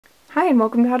Hi and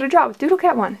welcome to How to Draw with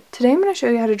Doodlecat 1. Today I'm going to show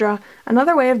you how to draw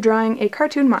another way of drawing a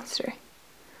cartoon monster.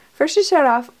 First you start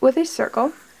off with a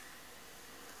circle,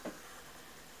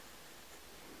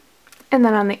 and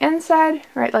then on the inside,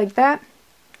 right like that,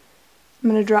 I'm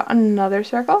going to draw another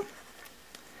circle,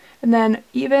 and then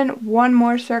even one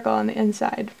more circle on the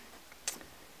inside.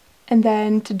 And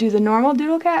then to do the normal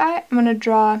Doodlecat eye, I'm going to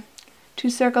draw two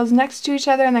circles next to each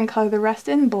other and then color the rest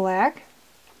in black,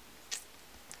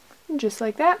 just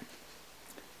like that.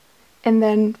 And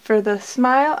then for the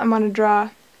smile, I'm going to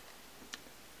draw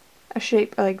a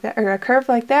shape like that, or a curve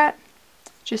like that,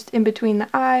 just in between the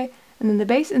eye and then the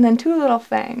base, and then two little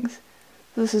fangs.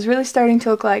 So this is really starting to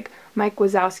look like Mike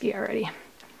Wazowski already.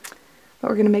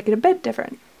 But we're going to make it a bit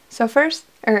different. So first,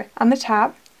 on the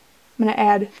top, I'm going to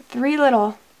add three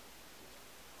little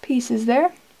pieces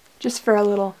there, just for a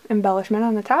little embellishment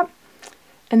on the top.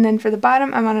 And then for the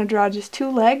bottom, I'm going to draw just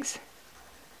two legs.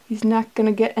 He's not going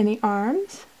to get any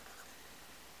arms.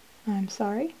 I'm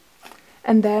sorry.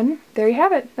 And then, there you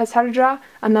have it. That's how to draw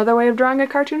another way of drawing a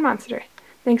cartoon monster.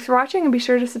 Thanks for watching, and be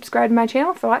sure to subscribe to my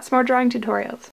channel for lots more drawing tutorials.